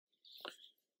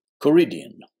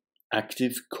Koridion,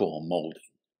 active core molding.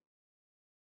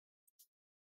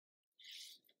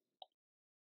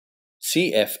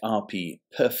 CFRP,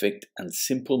 perfect and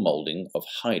simple molding of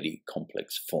highly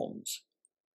complex forms.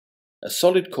 A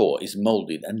solid core is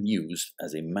molded and used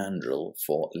as a mandrel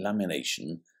for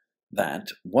lamination that,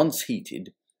 once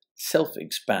heated,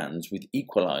 self-expands with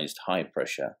equalized high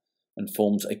pressure and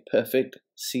forms a perfect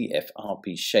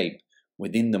CFRP shape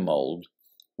within the mold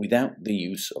without the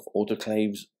use of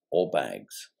autoclaves or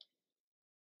bags.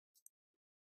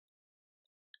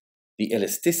 The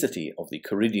elasticity of the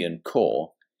Koridion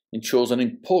core ensures an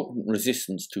important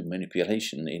resistance to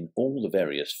manipulation in all the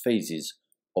various phases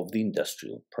of the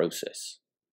industrial process.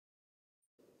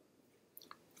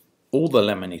 All the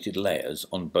laminated layers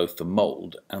on both the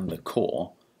mold and the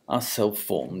core are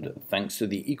self-formed thanks to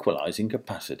the equalizing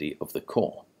capacity of the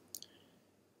core.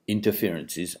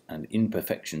 Interferences and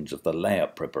imperfections of the layer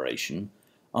preparation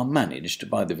are managed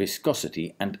by the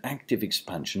viscosity and active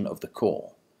expansion of the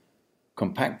core,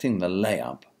 compacting the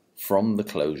layup from the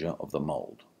closure of the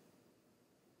mold.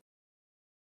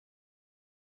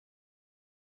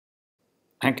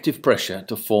 Active pressure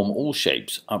to form all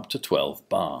shapes up to 12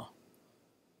 bar.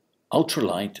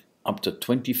 Ultralight up to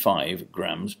 25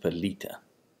 grams per litre.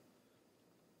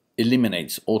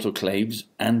 Eliminates autoclaves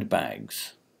and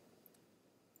bags.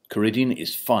 Koridion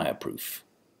is fireproof,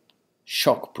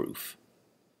 shockproof,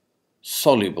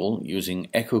 soluble using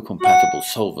eco-compatible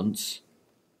solvents,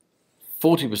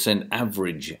 40%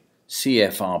 average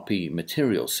CFRP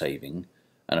material saving,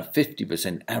 and a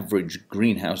 50% average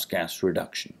greenhouse gas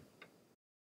reduction.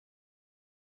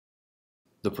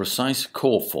 The precise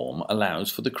core form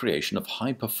allows for the creation of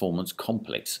high-performance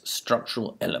complex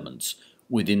structural elements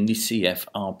within the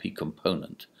CFRP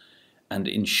component and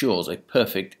ensures a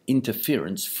perfect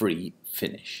interference-free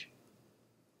finish.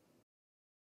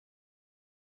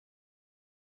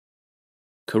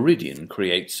 Koridion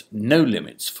creates no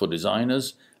limits for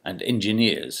designers and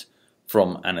engineers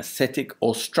from an aesthetic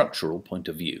or structural point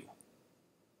of view.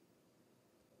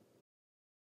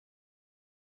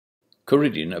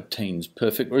 Koridion obtains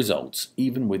perfect results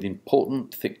even with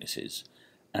important thicknesses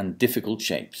and difficult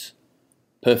shapes,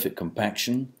 perfect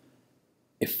compaction,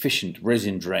 efficient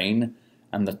resin drain,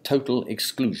 and the total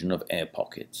exclusion of air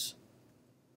pockets.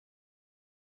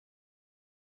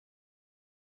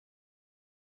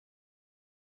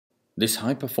 This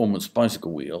high-performance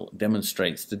bicycle wheel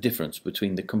demonstrates the difference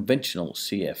between the conventional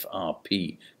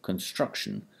CFRP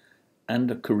construction and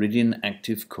a Koridion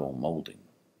active core molding.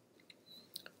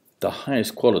 The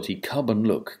highest quality carbon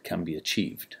look can be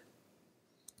achieved.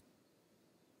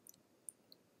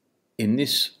 In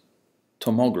this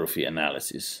tomography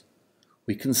analysis,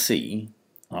 we can see,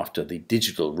 after the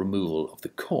digital removal of the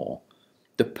core,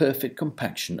 the perfect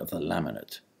compaction of the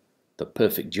laminate, the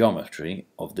perfect geometry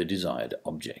of the desired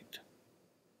object.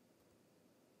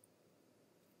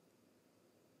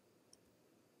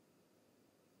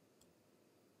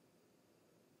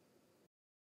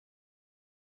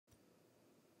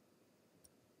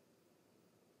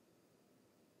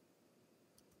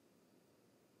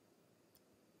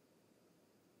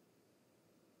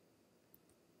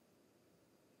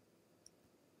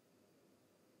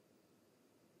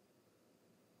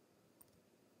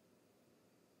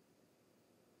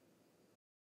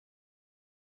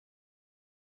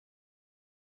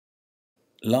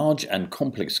 Large and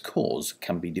complex cores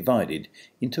can be divided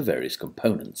into various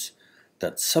components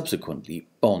that subsequently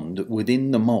bond within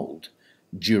the mold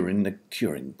during the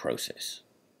curing process.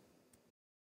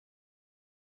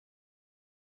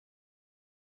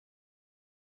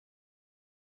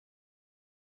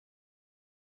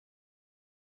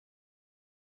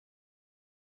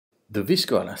 The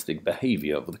viscoelastic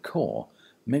behavior of the core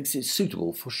makes it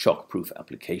suitable for shockproof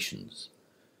applications.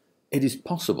 It is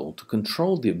possible to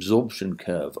control the absorption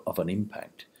curve of an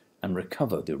impact and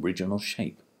recover the original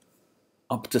shape,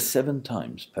 up to 7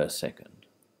 times per second.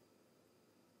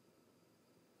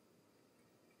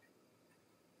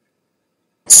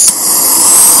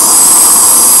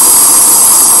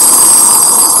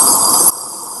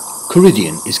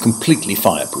 Koridion is completely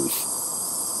fireproof.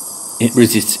 It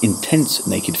resists intense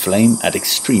naked flame at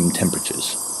extreme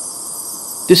temperatures.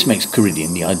 This makes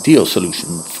Koridion the ideal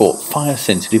solution for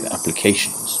fire-sensitive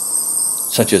applications,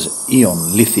 such as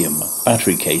ion lithium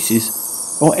battery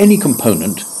cases or any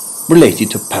component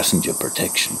related to passenger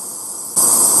protection.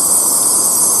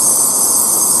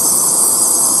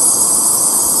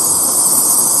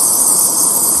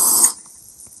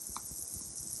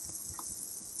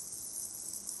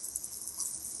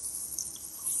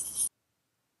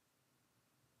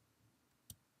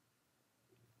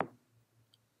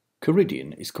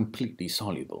 Koridion is completely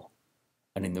soluble.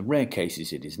 and in the rare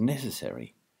cases it is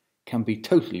necessary, can be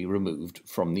totally removed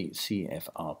from the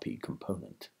CFRP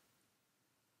component.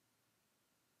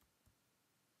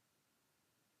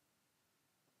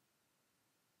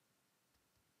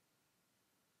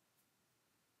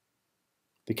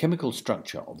 The chemical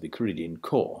structure of the Koridion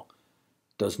core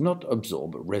does not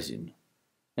absorb resin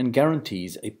and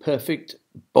guarantees a perfect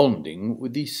bonding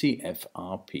with the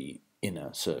CFRP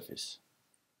inner surface.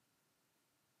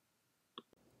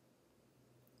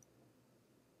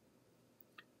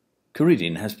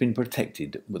 Koridion has been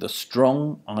protected with a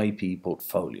strong IP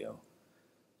portfolio,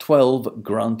 12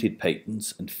 granted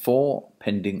patents and 4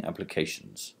 pending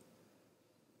applications.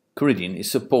 Koridion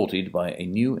is supported by a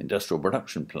new industrial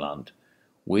production plant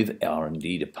with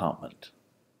R&D department.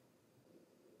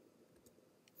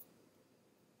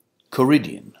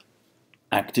 Koridion,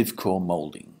 active core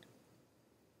molding,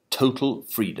 total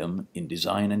freedom in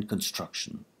design and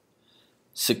construction,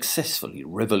 successfully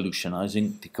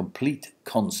revolutionizing the complete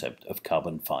concept of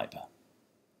carbon fiber.